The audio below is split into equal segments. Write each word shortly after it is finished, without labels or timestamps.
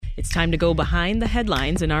It's time to go behind the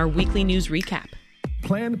headlines in our weekly news recap.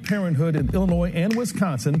 Planned Parenthood in Illinois and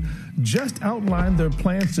Wisconsin just outlined their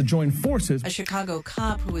plans to join forces. A Chicago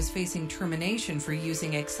cop who was facing termination for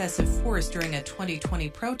using excessive force during a 2020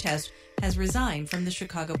 protest has resigned from the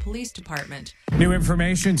Chicago Police Department. New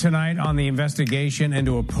information tonight on the investigation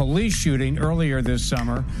into a police shooting earlier this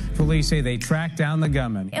summer. Police say they tracked down the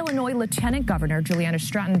gunman. Illinois Lieutenant Governor Juliana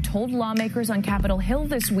Stratton told lawmakers on Capitol Hill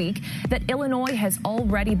this week that Illinois has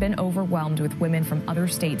already been overwhelmed with women from other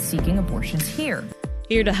states seeking abortions here.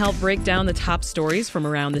 Here to help break down the top stories from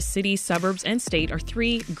around the city, suburbs, and state are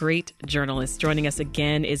three great journalists. Joining us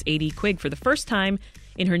again is A.D. Quig for the first time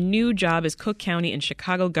in her new job as Cook County and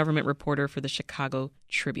Chicago government reporter for the Chicago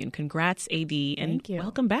Tribune. Congrats, A.D., and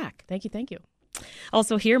welcome back. Thank you.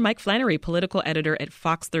 Also here, Mike Flannery, political editor at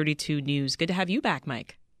Fox 32 News. Good to have you back,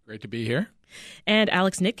 Mike. Great to be here. And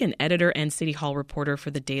Alex Nitkin, editor and City Hall reporter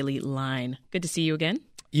for the Daily Line. Good to see you again.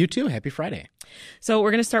 You too. Happy Friday. So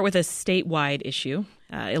we're going to start with a statewide issue.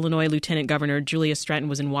 Illinois Lieutenant Governor Julia Stratton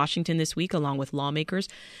was in Washington this week along with lawmakers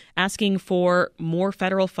asking for more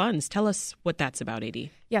federal funds. Tell us what that's about, AD.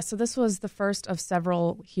 Yeah, so this was the first of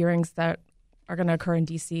several hearings that are going to occur in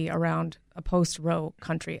D.C. around a post-Roe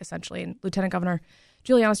country, essentially. And Lieutenant Governor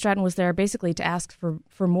Juliana Stratton was there basically to ask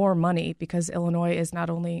for more money because Illinois is not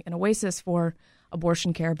only an oasis for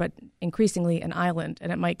abortion care, but increasingly an island.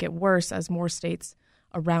 And it might get worse as more states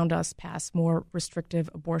around us pass more restrictive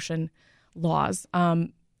abortion laws.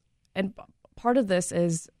 And part of this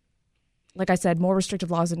is, like I said, more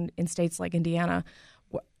restrictive laws in states like Indiana.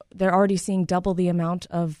 They're already seeing double the amount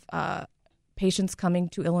of patients coming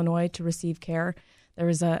to Illinois to receive care. There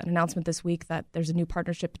was an announcement this week that there's a new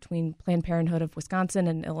partnership between Planned Parenthood of Wisconsin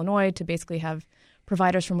and Illinois to basically have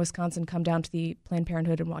providers from Wisconsin come down to the Planned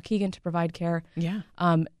Parenthood in Waukegan to provide care. Yeah.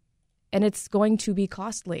 And it's going to be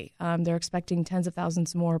costly. They're expecting tens of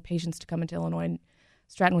thousands more patients to come into Illinois. And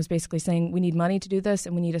Stratton was basically saying we need money to do this,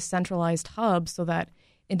 and we need a centralized hub so that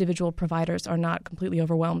individual providers are not completely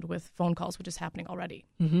overwhelmed with phone calls, which is happening already.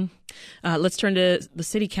 Mm-hmm. Let's turn to the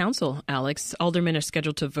city council, Alex. Aldermen are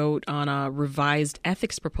scheduled to vote on a revised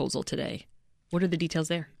ethics proposal today. What are the details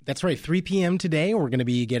there? That's right. 3 p.m. today, we're going to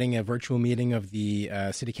be getting a virtual meeting of the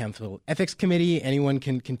City Council Ethics Committee. Anyone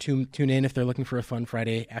can tune in if they're looking for a fun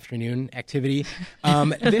Friday afternoon activity.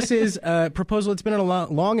 This is a proposal that's been on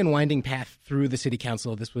a long and winding path through the City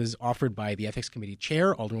Council. This was offered by the Ethics Committee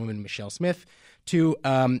Chair, Alderwoman Michelle Smith, to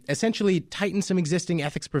essentially tighten some existing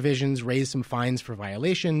ethics provisions, raise some fines for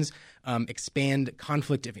violations, expand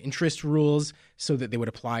conflict of interest rules so that they would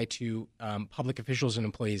apply to public officials and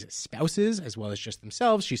employees' spouses as well as just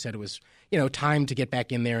themselves. She said it was, time to get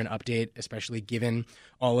back in there and update, especially given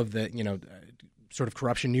all of the, sort of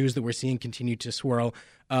corruption news that we're seeing continue to swirl.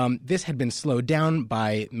 This had been slowed down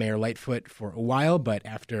by Mayor Lightfoot for a while, but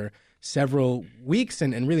after several weeks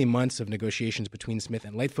and really months of negotiations between Smith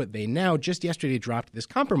and Lightfoot, they now just yesterday dropped this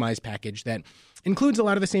compromise package that includes a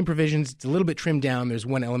lot of the same provisions. It's a little bit trimmed down. There's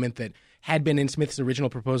one element that had been in Smith's original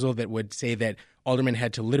proposal that would say that aldermen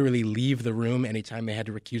had to literally leave the room anytime they had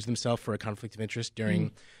to recuse themselves for a conflict of interest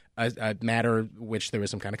during a matter which there was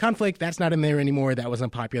some kind of conflict. That's not in there anymore. That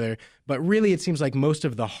wasn't popular. But really, it seems like most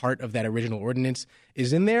of the heart of that original ordinance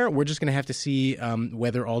is in there. We're just going to have to see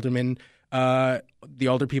whether aldermen the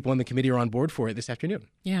alder people in the committee are on board for it this afternoon.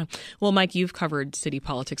 Yeah. Well, Mike, you've covered city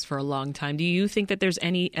politics for a long time. Do you think that there's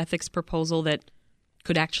any ethics proposal that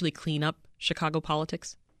could actually clean up Chicago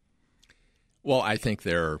politics? Well, I think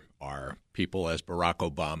there are people, as Barack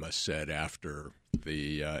Obama said after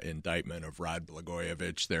the indictment of Rod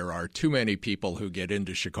Blagojevich, there are too many people who get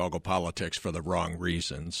into Chicago politics for the wrong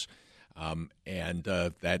reasons. And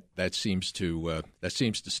that seems to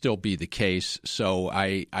still be the case. So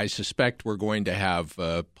I suspect we're going to have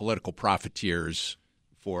political profiteers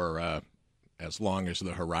for as long as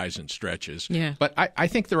the horizon stretches. Yeah. But I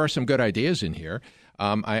think there are some good ideas in here.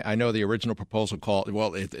 I know the original proposal called,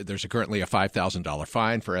 there's currently a $5,000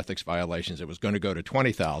 fine for ethics violations. It was going to go to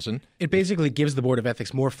 $20,000. It basically gives the Board of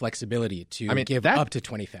Ethics more flexibility to give up to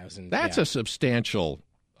 $20,000. That's a substantial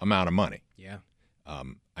amount of money. Yeah.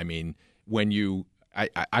 When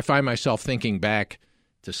I find myself thinking back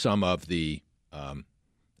to some of the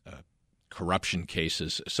corruption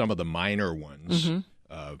cases, some of the minor ones,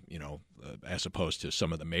 as opposed to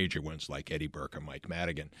some of the major ones like Eddie Burke or Mike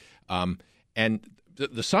Madigan. And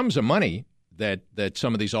the sums of money that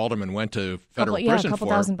some of these aldermen went to federal prison for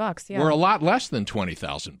 $2,000, were a lot less than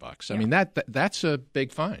 $20,000. Yeah. I mean, that's a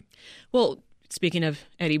big fine. Well, speaking of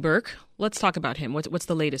Eddie Burke, let's talk about him. What's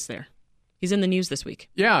the latest there? He's in the news this week.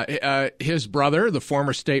 Yeah, his brother, the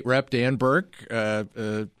former state rep Dan Burke,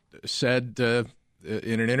 said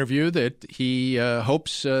in an interview that he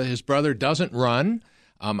hopes his brother doesn't run.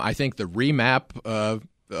 I think the remap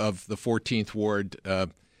of the 14th Ward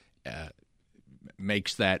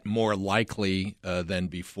makes that more likely than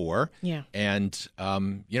before. Yeah. And,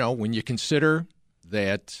 when you consider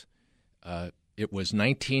that it was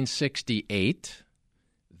 1968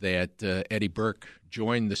 that Eddie Burke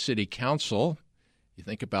joined the city council, you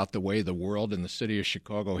think about the way the world and the city of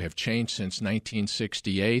Chicago have changed since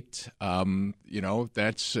 1968.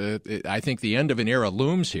 That's I think the end of an era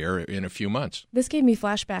looms here in a few months. This gave me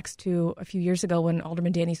flashbacks to a few years ago when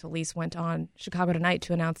Alderman Danny Solis went on Chicago Tonight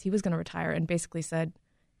to announce he was going to retire and basically said,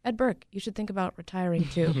 Ed Burke, you should think about retiring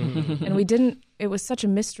too. And we didn't. It was such a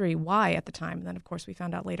mystery why at the time. And then, of course, we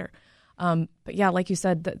found out later. But yeah, like you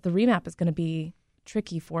said, the remap is going to be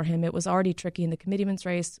tricky for him. It was already tricky in the committeeman's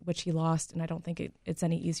race, which he lost, and I don't think it's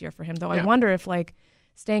any easier for him. Though I wonder if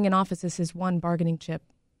staying in office is his one bargaining chip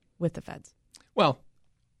with the feds. Well,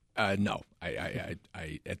 no. I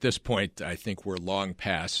at this point, I think we're long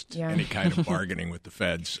past any kind of bargaining with the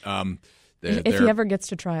feds. If he ever gets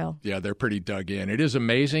to trial. Yeah, they're pretty dug in. It is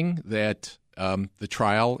amazing that the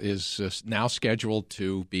trial is now scheduled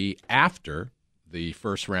to be after the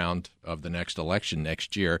first round of the next election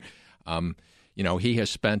next year. He has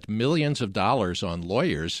spent millions of dollars on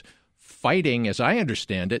lawyers fighting, as I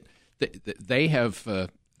understand it.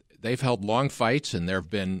 They've held long fights, and there have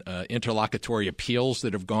been interlocutory appeals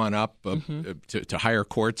that have gone up to higher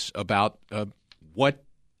courts about what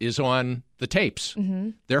is on the tapes. Mm-hmm.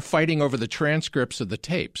 They're fighting over the transcripts of the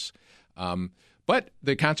tapes. But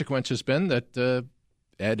the consequence has been that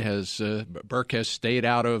Burke has stayed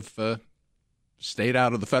out of the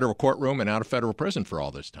federal courtroom and out of federal prison for all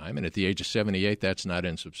this time. And at the age of 78, that's not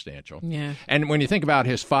insubstantial. Yeah. And when you think about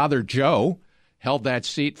his father, Joe, held that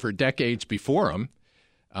seat for decades before him,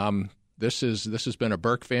 this has been a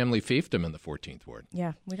Burke family fiefdom in the 14th Ward.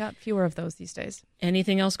 Yeah, we got fewer of those these days.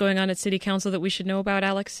 Anything else going on at City Council that we should know about,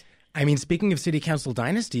 Alex? I mean, speaking of city council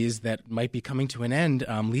dynasties that might be coming to an end,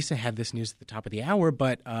 Lisa had this news at the top of the hour,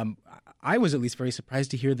 but I was at least very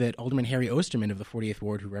surprised to hear that Alderman Harry Osterman of the 48th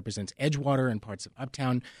Ward, who represents Edgewater and parts of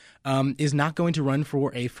Uptown, is not going to run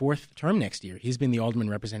for a fourth term next year. He's been the alderman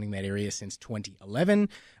representing that area since 2011.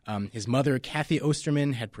 His mother, Kathy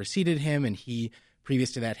Osterman, had preceded him, and he,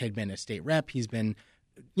 previous to that, had been a state rep. He's been,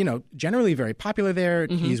 generally very popular there.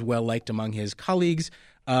 Mm-hmm. He's well-liked among his colleagues.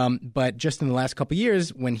 But just in the last couple of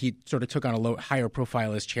years, when he sort of took on a higher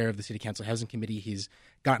profile as chair of the City Council Housing Committee, he's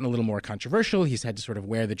gotten a little more controversial. He's had to sort of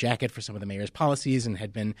wear the jacket for some of the mayor's policies and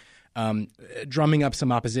had been drumming up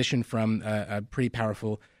some opposition from a pretty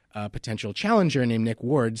powerful potential challenger named Nick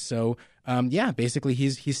Ward. So, basically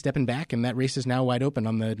he's stepping back, and that race is now wide open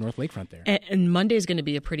on the North Lakefront there. And Monday is going to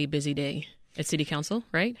be a pretty busy day at City Council,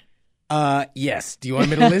 right? Yes. Do you want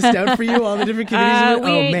me to list out for you all the different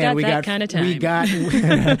committees? We got kind of time. We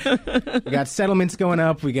got settlements going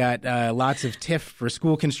up. We got lots of TIF for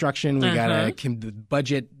school construction. We got a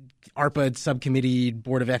budget, ARPA subcommittee,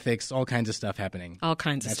 Board of Ethics, all kinds of stuff happening. All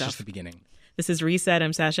kinds of That's stuff. just the beginning. This is Reset.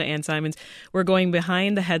 I'm Sasha-Ann Simons. We're going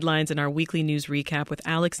behind the headlines in our weekly news recap with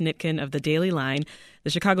Alex Nitkin of The Daily Line, the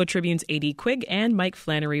Chicago Tribune's A.D. Quig, and Mike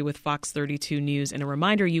Flannery with Fox 32 News. And a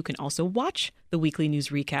reminder, you can also watch the weekly news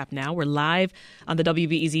recap now. We're live on the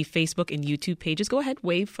WBEZ Facebook and YouTube pages. Go ahead,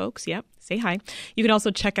 wave, folks. Yep, say hi. You can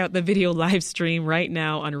also check out the video live stream right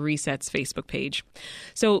now on Reset's Facebook page.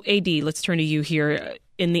 So, A.D., let's turn to you here.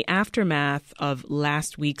 In the aftermath of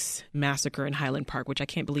last week's massacre in Highland Park, which I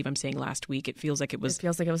can't believe I'm saying last week. It feels like it was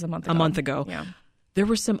a month ago. A month ago. Yeah. There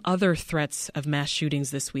were some other threats of mass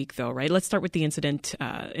shootings this week, though, right? Let's start with the incident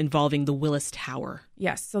involving the Willis Tower.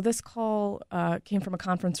 Yes. So this call came from a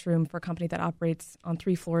conference room for a company that operates on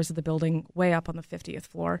 3 floors of the building, way up on the 50th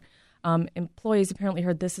floor. Employees apparently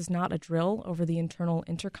heard this is not a drill over the internal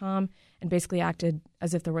intercom and basically acted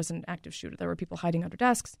as if there was an active shooter. There were people hiding under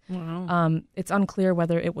desks. Wow. It's unclear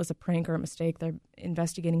whether it was a prank or a mistake. They're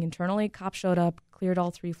investigating internally. Cops showed up, cleared all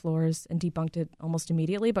 3 floors, and debunked it almost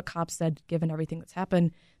immediately. But cops said, given everything that's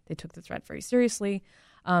happened, they took the threat very seriously.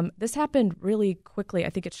 This happened really quickly. I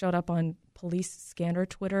think it showed up on police scanner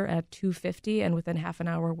Twitter at 2:50, and within half an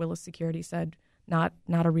hour, Willis Security said, not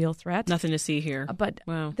a real threat. Nothing to see here. But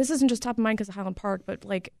wow. This isn't just top of mind because of Highland Park, but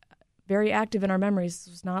very active in our memories.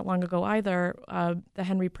 This was not long ago either. The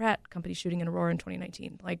Henry Pratt company shooting in Aurora in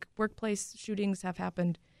 2019. Workplace shootings have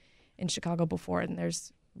happened in Chicago before, and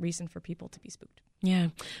there's reason for people to be spooked. Yeah.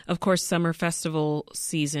 Of course, summer festival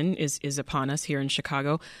season is upon us here in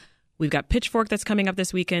Chicago. We've got Pitchfork that's coming up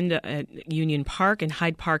this weekend at Union Park, and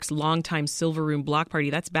Hyde Park's longtime Silver Room Block Party.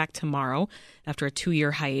 That's back tomorrow after a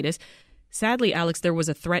 2-year hiatus. Sadly, Alex, there was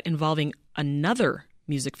a threat involving another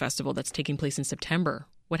music festival that's taking place in September.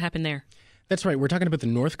 What happened there? That's right. We're talking about the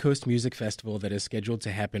North Coast Music Festival that is scheduled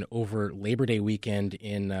to happen over Labor Day weekend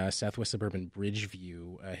in southwest suburban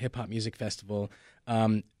Bridgeview, a hip-hop music festival.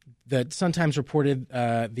 The Sun-Times reported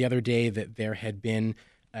the other day that there had been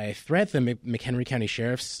a threat. The McHenry County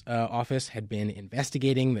Sheriff's Office had been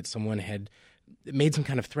investigating that someone had made some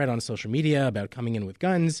kind of threat on social media about coming in with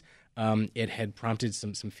guns. It had prompted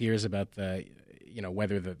some fears about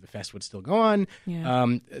whether the fest would still go on.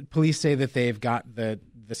 Yeah. Police say that they've got the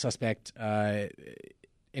suspect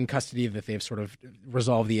in custody, that they've sort of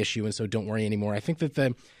resolved the issue, and so don't worry anymore. I think that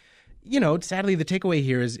sadly, the takeaway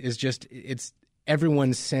here is just it's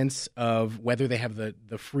everyone's sense of whether they have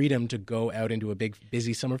the freedom to go out into a big,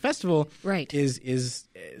 busy summer festival is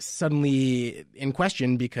suddenly in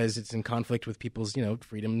question because it's in conflict with people's,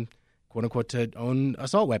 freedom, quote unquote, to own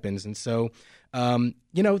assault weapons. And so,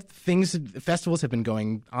 festivals have been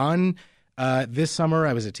going on this summer.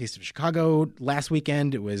 I was at Taste of Chicago last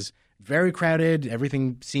weekend. It was very crowded.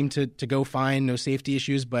 Everything seemed to go fine, no safety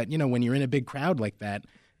issues. But, when you're in a big crowd like that,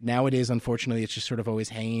 nowadays, unfortunately, it's just sort of always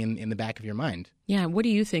hanging in the back of your mind. Yeah. What do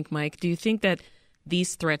you think, Mike? Do you think that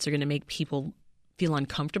these threats are going to make people feel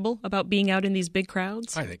uncomfortable about being out in these big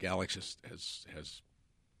crowds? I think Alex has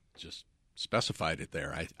just specified it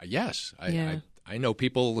there. Yes. I know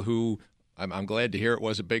people who I'm glad to hear it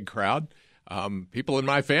was a big crowd. People in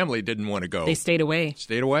my family didn't want to go. They stayed away.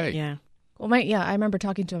 Yeah. Well, I remember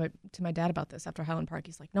talking to my dad about this after Highland Park.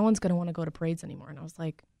 He's like, no one's going to want to go to parades anymore. And I was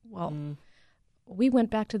like, well, we went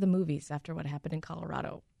back to the movies after what happened in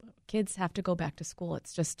Colorado. Kids have to go back to school.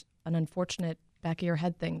 It's just an unfortunate back of your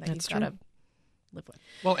head thing that you've got to live with.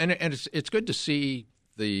 Well, and it's good to see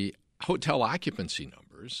the hotel occupancy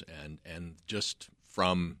numbers and just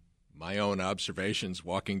from my own observations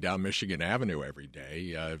walking down Michigan Avenue every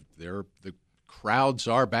day, the crowds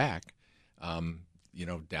are back.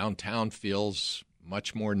 Downtown feels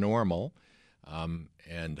much more normal,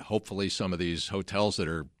 and hopefully some of these hotels that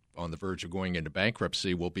are on the verge of going into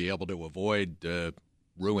bankruptcy will be able to avoid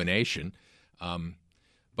ruination.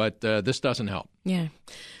 But this doesn't help. Yeah.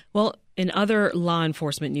 Well, in other law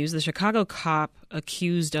enforcement news, the Chicago cop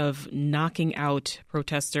accused of knocking out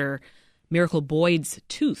protester Miracle Boyd's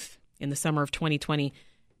tooth in the summer of 2020,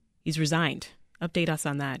 he's resigned. Update us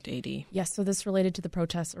on that, AD. Yes, so this related to the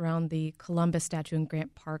protests around the Columbus statue in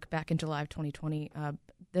Grant Park back in July of 2020.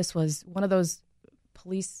 This was one of those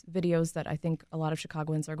police videos that I think a lot of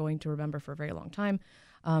Chicagoans are going to remember for a very long time.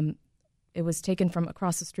 It was taken from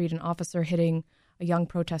across the street, an officer hitting a young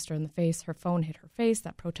protester in the face. Her phone hit her face.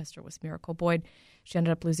 That protester was Miracle Boyd. She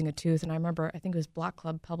ended up losing a tooth. And I remember, I think it was Block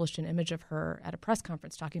Club published an image of her at a press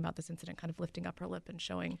conference talking about this incident, kind of lifting up her lip and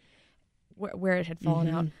showing where it had fallen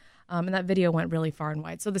out. And that video went really far and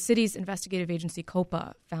wide. So the city's investigative agency,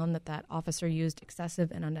 COPA, found that officer used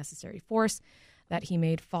excessive and unnecessary force, that he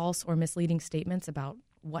made false or misleading statements about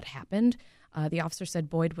what happened. The officer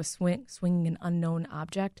said Boyd was swinging an unknown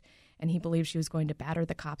object, and he believed she was going to batter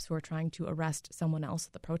the cops who were trying to arrest someone else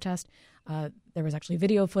at the protest. There was actually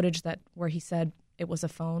video footage where he said it was a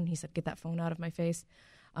phone. He said, "Get that phone out of my face."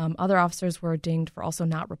 Other officers were dinged for also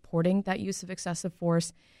not reporting that use of excessive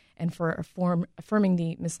force and for affirming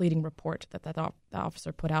the misleading report that the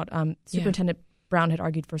officer put out. Superintendent Brown had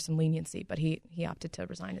argued for some leniency, but he opted to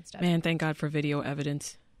resign instead. Man, thank God for video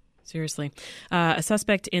evidence. Seriously. A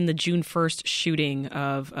suspect in the June 1st shooting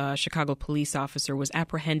of a Chicago police officer was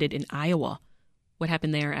apprehended in Iowa. What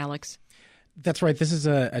happened there, Alex? That's right. This is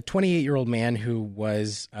a 28-year-old man who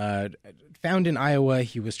was found in Iowa.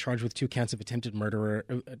 He was charged with 2 counts of attempted murder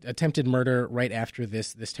right after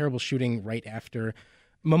this terrible shooting right after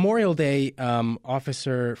Memorial Day.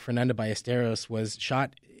 Officer Fernanda Ballesteros was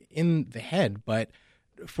shot in the head, but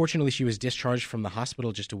fortunately she was discharged from the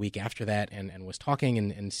hospital just a week after that and was talking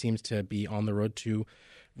and seems to be on the road to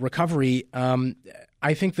recovery.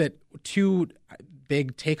 I think that 2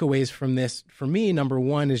 big takeaways from this, for me, number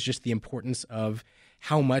one is just the importance of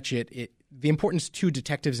how much the importance to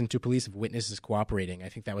detectives and to police of witnesses cooperating. I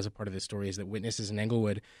think that was a part of the story, is that witnesses in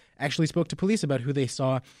Englewood actually spoke to police about who they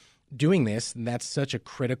saw doing this, and that's such a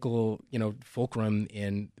critical, fulcrum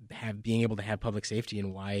in being able to have public safety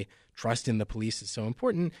and why trust in the police is so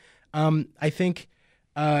important. I think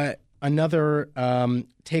another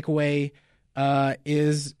takeaway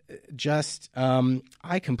is just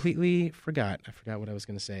I completely forgot. I forgot what I was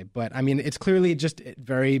going to say, but I mean, it's clearly just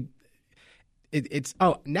very.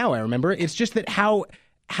 Now I remember. It's just that how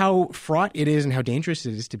fraught it is and how dangerous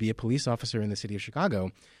it is to be a police officer in the city of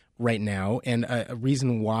Chicago right now, and a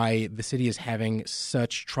reason why the city is having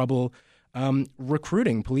such trouble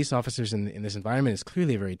Recruiting police officers in this environment is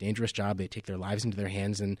clearly a very dangerous job. They take their lives into their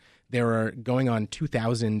hands, and there are going on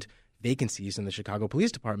 2,000 vacancies in the Chicago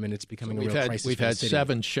Police Department. It's becoming a real crisis. We've had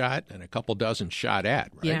 7 shot and a couple dozen shot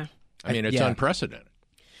at, right? Yeah. I mean, it's unprecedented.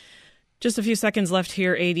 Just a few seconds left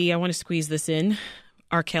here, AD. I want to squeeze this in.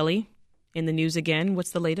 R. Kelly in the news again.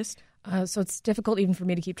 What's the latest? So it's difficult even for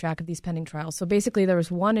me to keep track of these pending trials. So basically, there was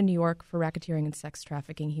one in New York for racketeering and sex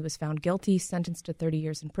trafficking. He was found guilty, sentenced to 30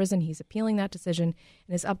 years in prison. He's appealing that decision.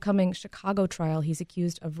 In his upcoming Chicago trial, he's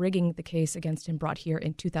accused of rigging the case against him brought here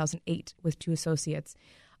in 2008 with 2 associates.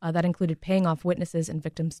 That included paying off witnesses and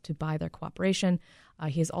victims to buy their cooperation.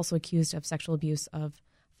 He is also accused of sexual abuse of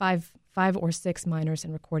five or 6 minors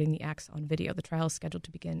and recording the acts on video. The trial is scheduled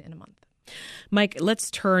to begin in a month. Mike,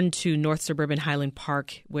 let's turn to North Suburban Highland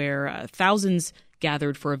Park, where thousands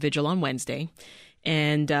gathered for a vigil on Wednesday,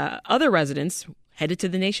 and other residents headed to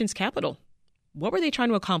the nation's capital. What were they trying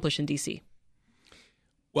to accomplish in D.C.?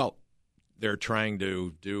 Well, they're trying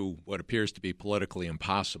to do what appears to be politically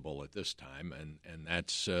impossible at this time, and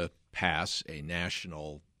that's pass a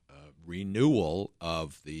national renewal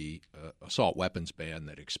of the assault weapons ban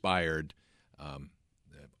that expired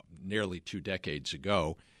nearly 2 decades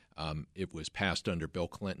ago. It was passed under Bill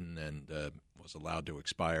Clinton and was allowed to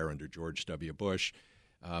expire under George W. Bush.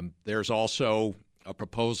 There's also a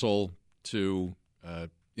proposal to,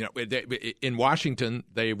 in Washington,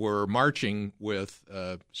 they were marching with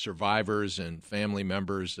survivors and family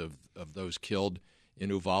members of those killed in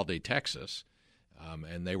Uvalde, Texas,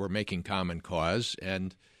 and they were making common cause.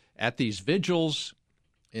 And at these vigils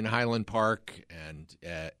in Highland Park and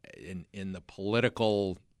in the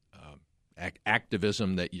political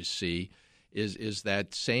activism that you see is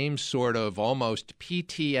that same sort of almost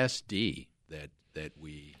PTSD that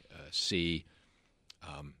we see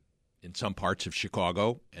in some parts of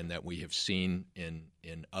Chicago and that we have seen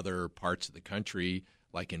in other parts of the country,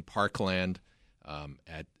 like in Parkland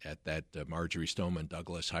at that Marjorie Stoneman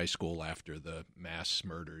Douglas High School after the mass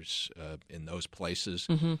murders in those places.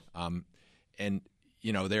 Mm-hmm. And,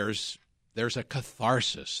 there's a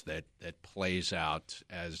catharsis that plays out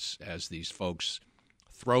as these folks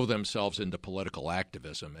throw themselves into political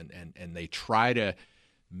activism and they try to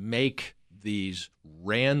make these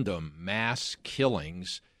random mass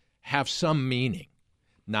killings have some meaning,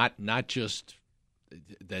 not just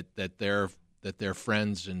that their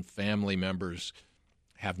friends and family members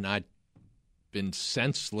have not been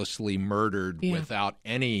senselessly murdered without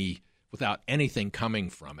anything coming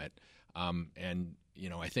from it.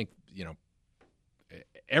 I think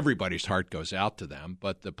everybody's heart goes out to them,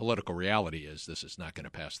 but the political reality is this is not going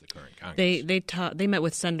to pass the current Congress. They met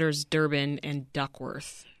with Senators Durbin and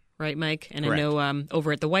Duckworth, right, Mike? And Correct. I know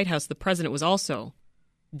over at the White House, the president was also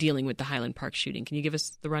dealing with the Highland Park shooting. Can you give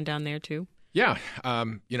us the rundown there too? Yeah.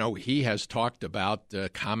 He has talked about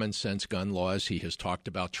common sense gun laws. He has talked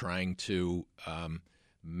about trying to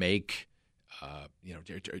make,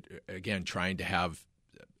 trying to have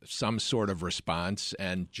some sort of response.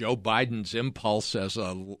 And Joe Biden's impulse as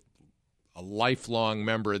a lifelong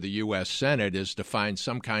member of the U.S. Senate is to find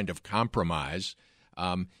some kind of compromise.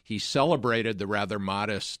 He celebrated the rather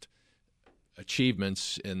modest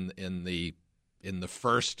achievements in the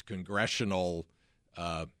first congressional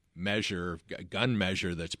gun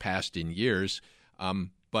measure that's passed in years.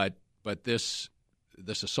 But this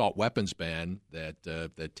assault weapons ban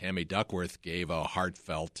that Tammy Duckworth gave a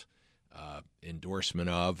heartfelt endorsement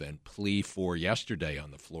of and plea for yesterday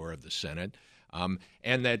on the floor of the Senate,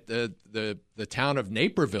 and that the town of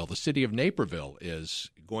Naperville, the city of Naperville,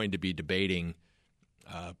 is going to be debating,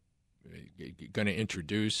 going to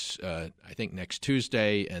introduce, I think next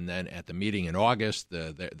Tuesday, and then at the meeting in August,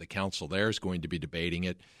 the council there is going to be debating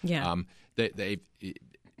it. Yeah.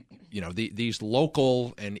 These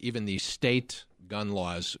local and even these state gun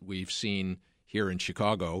laws we've seen here in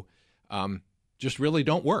Chicago just really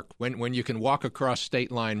don't work. When you can walk across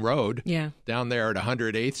State Line Road down there at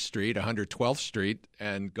 108th Street, 112th Street,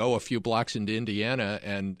 and go a few blocks into Indiana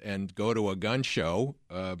and go to a gun show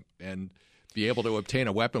and be able to obtain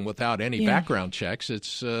a weapon without any background checks,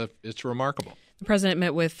 it's remarkable. The president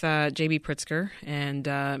met with J.B. Pritzker and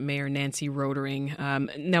Mayor Nancy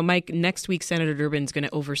Rotering. Now, Mike, next week Senator Durbin's going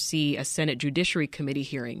to oversee a Senate Judiciary Committee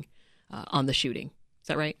hearing on the shooting. Is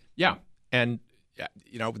that right? Yeah, and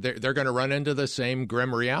they're going to run into the same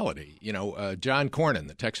grim reality. John Cornyn,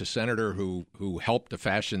 the Texas senator who helped to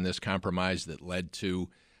fashion this compromise that led to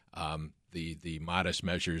the modest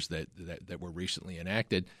measures that were recently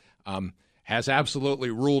enacted, has absolutely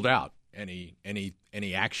ruled out any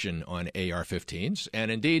action on AR-15s.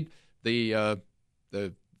 And indeed, a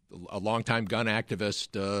longtime gun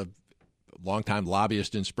activist longtime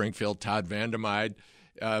lobbyist in Springfield, Todd Vandermeide.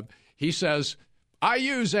 He says, I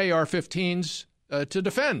use AR-15s to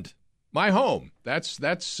defend my home. That's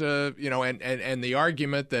and the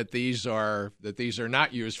argument that these are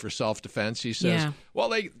not used for self-defense. He says,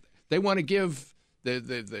 well, they want to give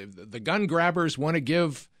the gun grabbers want to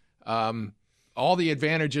give all the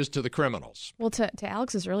advantages to the criminals. Well, to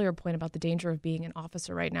Alex's earlier point about the danger of being an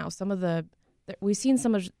officer right now, we've seen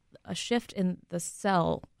a shift in the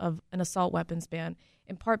sell of an assault weapons ban,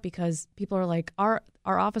 in part because people are like, our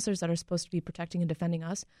officers that are supposed to be protecting and defending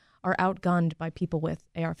us are outgunned by people with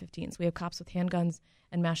AR-15s. We have cops with handguns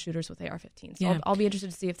and mass shooters with AR-15s. So I'll be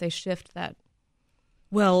interested to see if they shift that.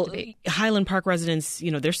 Well, Highland Park residents,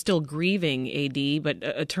 they're still grieving AD, but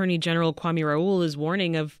Attorney General Kwame Raoul is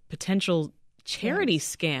warning of potential charity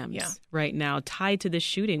scams right now tied to this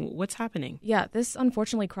shooting. What's happening? Yeah, this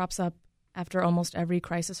unfortunately crops up after almost every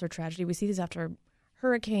crisis or tragedy. We see these after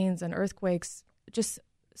hurricanes and earthquakes, just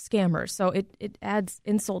scammers. So it adds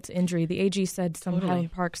insult to injury. The AG said some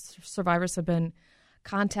Highland Park survivors have been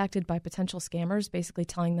contacted by potential scammers, basically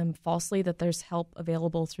telling them falsely that there's help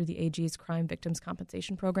available through the AG's Crime Victims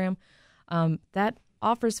Compensation Program. That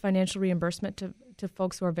offers financial reimbursement to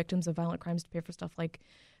folks who are victims of violent crimes to pay for stuff like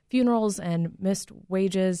funerals and missed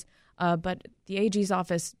wages. But the AG's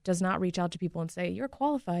office does not reach out to people and say, you're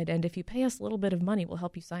qualified, and if you pay us a little bit of money, we'll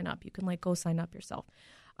help you sign up. You can go sign up yourself.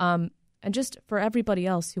 And just for everybody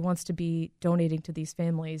else who wants to be donating to these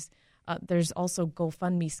families, there's also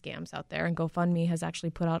GoFundMe scams out there. And GoFundMe has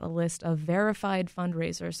actually put out a list of verified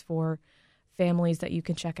fundraisers for families that you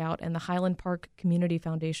can check out. And the Highland Park Community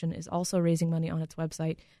Foundation is also raising money on its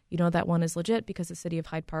website. You know that one is legit because the city of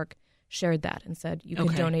Hyde Park shared that and said you can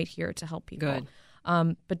donate here to help people.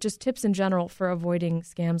 Good. But just tips in general for avoiding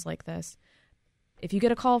scams like this. If you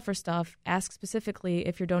get a call for stuff, ask specifically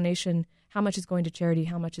if your donation, how much is going to charity,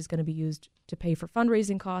 how much is going to be used to pay for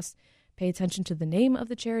fundraising costs. Pay attention to the name of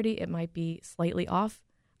the charity. It might be slightly off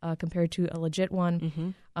compared to a legit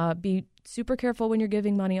one. Be super careful when you're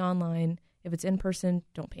giving money online. If it's in person,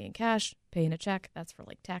 don't pay in cash. Pay in a check. That's for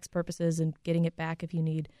tax purposes and getting it back if you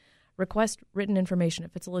need. Request written information.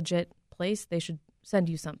 If it's a legit place, they should send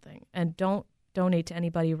you something. And don't donate to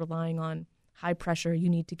anybody relying on high pressure, you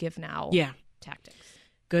need to give now tactics.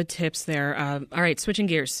 Good tips there. All right, switching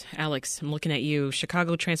gears. Alex, I'm looking at you.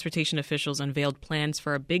 Chicago transportation officials unveiled plans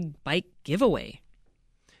for a big bike giveaway.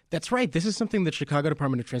 That's right. This is something that Chicago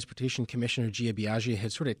Department of Transportation Commissioner Gia Biaggi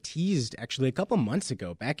had sort of teased actually a couple months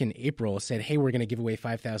ago, back in April, said, hey, we're going to give away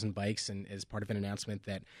 5,000 bikes, and as part of an announcement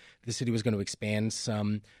that the city was going to expand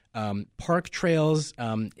some park trails.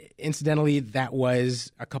 Incidentally, that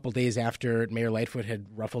was a couple days after Mayor Lightfoot had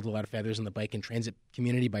ruffled a lot of feathers in the bike and transit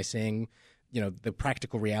community by saying, the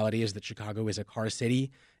practical reality is that Chicago is a car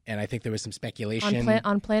city. And I think there was some speculation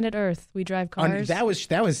on planet Earth. We drive cars. That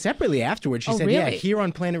was separately afterwards. She said, really? "Yeah, here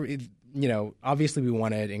on planet, obviously we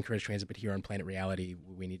want to encourage transit, but here on Planet Reality,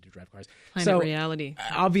 we need to drive cars." Planet Reality.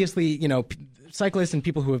 Obviously, cyclists and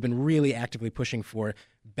people who have been really actively pushing for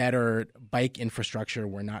better bike infrastructure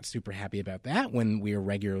were not super happy about that. When we are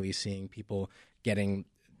regularly seeing people getting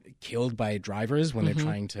killed by drivers when they're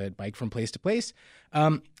trying to bike from place to place.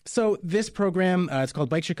 So this program, it's called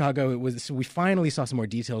Bike Chicago. We finally saw some more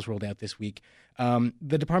details rolled out this week.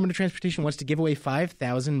 The Department of Transportation wants to give away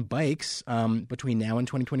 5,000 bikes between now and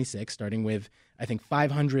 2026, starting with, I think,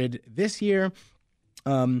 500 this year.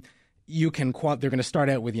 You can they're going to start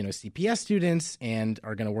out with, CPS students and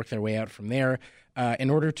are going to work their way out from there. In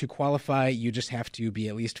order to qualify, you just have to be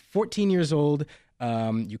at least 14 years old.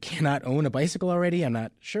 You cannot own a bicycle already. I'm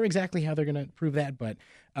not sure exactly how they're going to prove that, but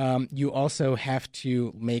you also have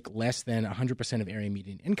to make less than 100% of area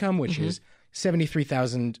median income, which is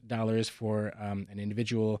 $73,000 for an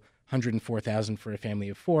individual, $104,000 for a family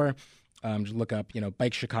of four. Just look up,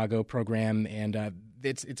 Bike Chicago program, and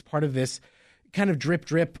it's part of this kind of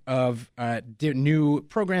drip of new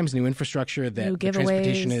programs, new infrastructure that the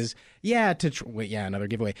transportation is. Another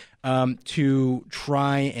giveaway. To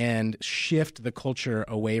try and shift the culture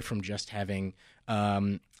away from just having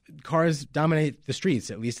cars dominate the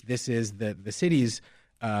streets. At least this is the city's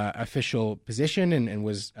official position, and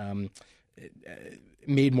was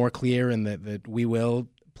made more clear in the We Will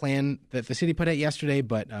plan that the city put out yesterday.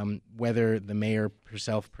 But whether the mayor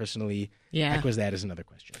herself personally echoes that is another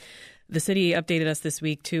question. The city updated us this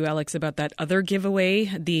week, too, Alex, about that other giveaway,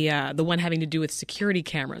 the one having to do with security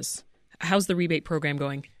cameras. How's the rebate program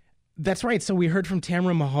going? That's right. So we heard from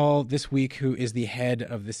Tamara Mahal this week, who is the head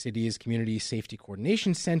of the city's Community Safety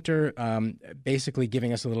Coordination Center, basically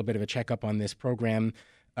giving us a little bit of a checkup on this program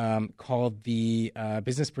called the Home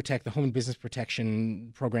and Business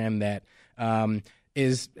Protection Program that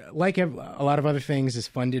is, like a lot of other things, is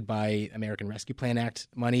funded by American Rescue Plan Act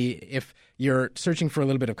money. If you're searching for a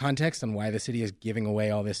little bit of context on why the city is giving away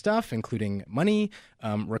all this stuff, including money,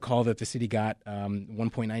 recall that the city got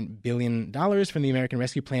 $1.9 billion from the American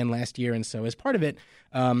Rescue Plan last year. And so as part of it,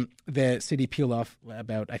 the city peeled off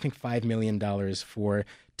about, I think, $5 million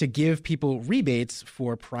to give people rebates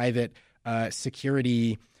for private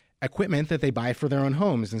security equipment that they buy for their own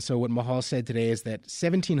homes. And so what Mahal said today is that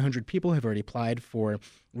 1,700 people have already applied for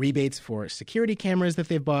rebates for security cameras that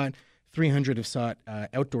they've bought. 300 have sought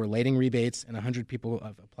outdoor lighting rebates, and 100 people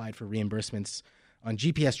have applied for reimbursements on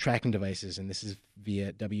GPS tracking devices. And this is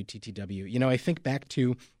via WTTW. You know, I think back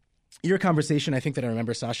to your conversation, I think that I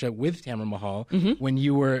remember, Sasha, with Tamara Mahal, when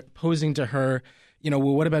you were posing to her, you know,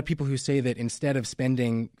 well, what about people who say that instead of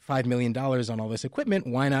spending $5 million on all this equipment,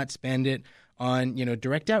 why not spend it on, you know,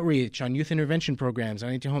 direct outreach, on youth intervention programs,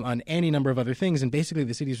 on any number of other things? And basically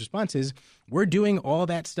the city's response is, we're doing all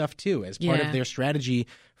that stuff too. As part of their strategy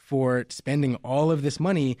for spending all of this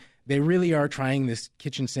money, they really are trying this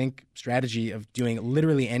kitchen sink strategy of doing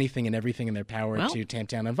literally anything and everything in their power to tamp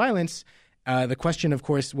down on violence. The question, of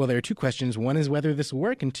course, well, there are two questions. One is whether this will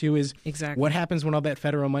work, and two is what happens when all that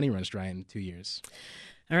federal money runs dry in 2 years.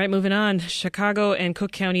 All right, moving on. Chicago and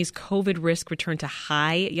Cook County's COVID risk returned to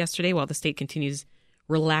high yesterday while the state continues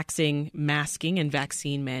relaxing masking and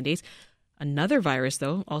vaccine mandates. Another virus,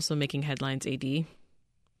 though, also making headlines, AD.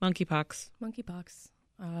 Monkeypox.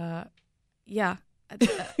 Yeah.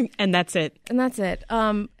 And that's it.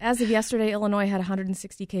 As of yesterday, Illinois had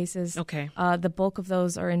 160 cases. Okay. The bulk of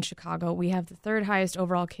those are in Chicago. We have the third highest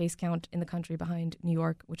overall case count in the country behind New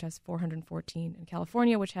York, which has 414, and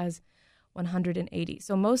California, which has 180.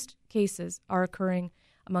 So most cases are occurring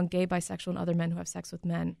among gay, bisexual, and other men who have sex with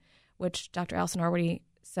men, which Dr. Allison already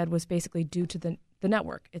said was basically due to the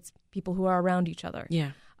network. It's people who are around each other.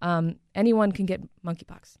 Yeah. Anyone can get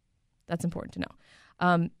monkeypox. That's important to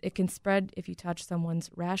know. It can spread if you touch someone's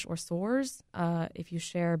rash or sores, if you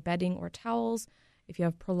share bedding or towels, if you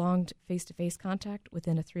have prolonged face-to-face contact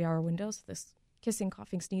within a 3-hour window. So this kissing,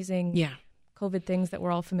 coughing, sneezing, COVID things that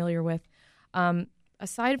we're all familiar with.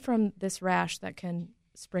 Aside from this rash that can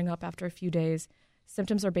spring up after a few days,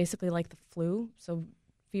 symptoms are basically like the flu. So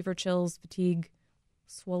fever, chills, fatigue,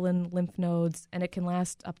 swollen lymph nodes, and it can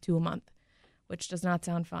last up to a month, which does not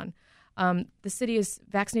sound fun. The city is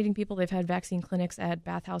vaccinating people. They've had vaccine clinics at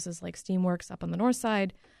bathhouses like Steamworks up on the north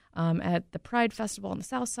side, at the Pride Festival on the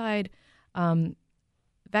south side.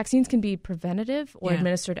 Vaccines can be preventative or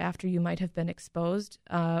administered after you might have been exposed,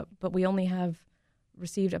 but we only have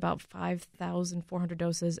received about 5,400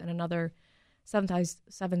 doses, and another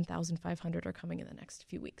 7,500 are coming in the next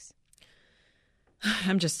few weeks.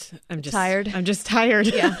 I'm just tired. I'm just tired.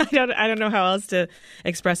 Yeah. I don't know how else to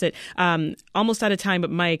express it. Almost out of time, but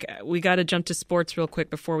Mike, we got to jump to sports real quick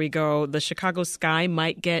before we go. The Chicago Sky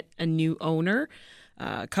might get a new owner.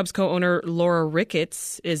 Cubs co-owner Laura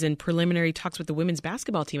Ricketts is in preliminary talks with the women's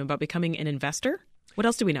basketball team about becoming an investor. What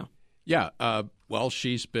else do we know? Yeah. Well,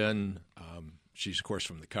 she's been. She's, of course,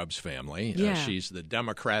 from the Cubs family. She's the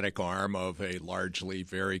Democratic arm of a largely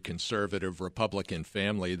very conservative Republican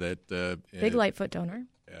family that big Lightfoot donor,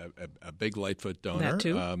 a big Lightfoot donor, that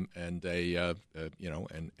too. And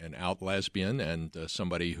an out lesbian, and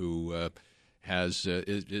somebody who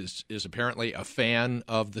is apparently a fan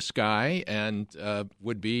of the Sky, and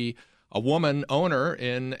would be a woman owner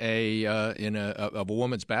in a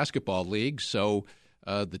women's basketball league. So.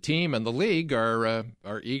 The team and the league are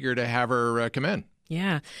eager to have her come in.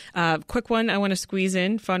 Yeah. Quick one I want to squeeze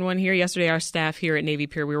in. Fun one here. Yesterday, our staff here at Navy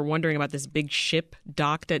Pier, we were wondering about this big ship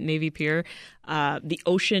docked at Navy Pier, the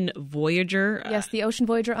Ocean Voyager. Yes, the Ocean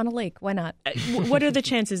Voyager on a lake. Why not? What are the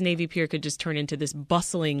chances Navy Pier could just turn into this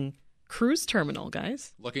bustling cruise terminal,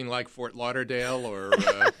 guys? Looking like Fort Lauderdale or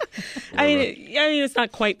I mean, it's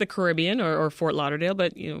not quite the Caribbean or Fort Lauderdale,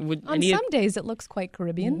 but on some days it looks quite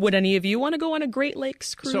Caribbean. Would any of you want to go on a Great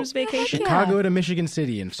Lakes cruise vacation? Chicago to Michigan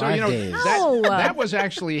City in 5 days. That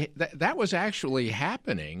was actually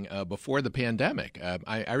happening before the pandemic.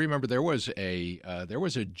 I remember there was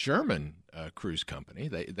a German cruise company.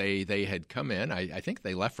 They had come in. I think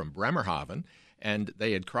they left from Bremerhaven. And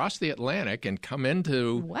they had crossed the Atlantic and come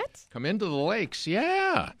into the lakes.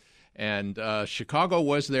 Yeah. And Chicago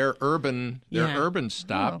was their urban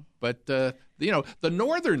stop. Oh. But the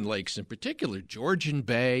northern lakes in particular, Georgian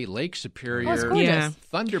Bay, Lake Superior,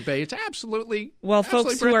 Thunder Bay, it's absolutely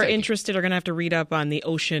folks who are interested are going to have to read up on the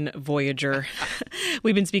Ocean Voyager.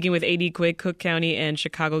 We've been speaking with AD Quig, Cook County and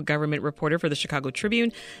Chicago government reporter for the Chicago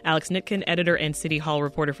Tribune, Alex Nitkin, editor and City Hall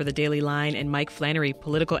reporter for the Daily Line, and Mike Flannery,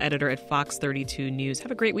 political editor at Fox 32 News.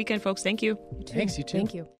 Have a great weekend, folks. Thank you. Thanks, you too.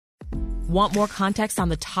 Thank you. Want more context on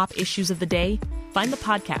the top issues of the day? Find the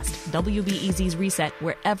podcast, WBEZ's Reset,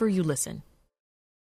 wherever you listen.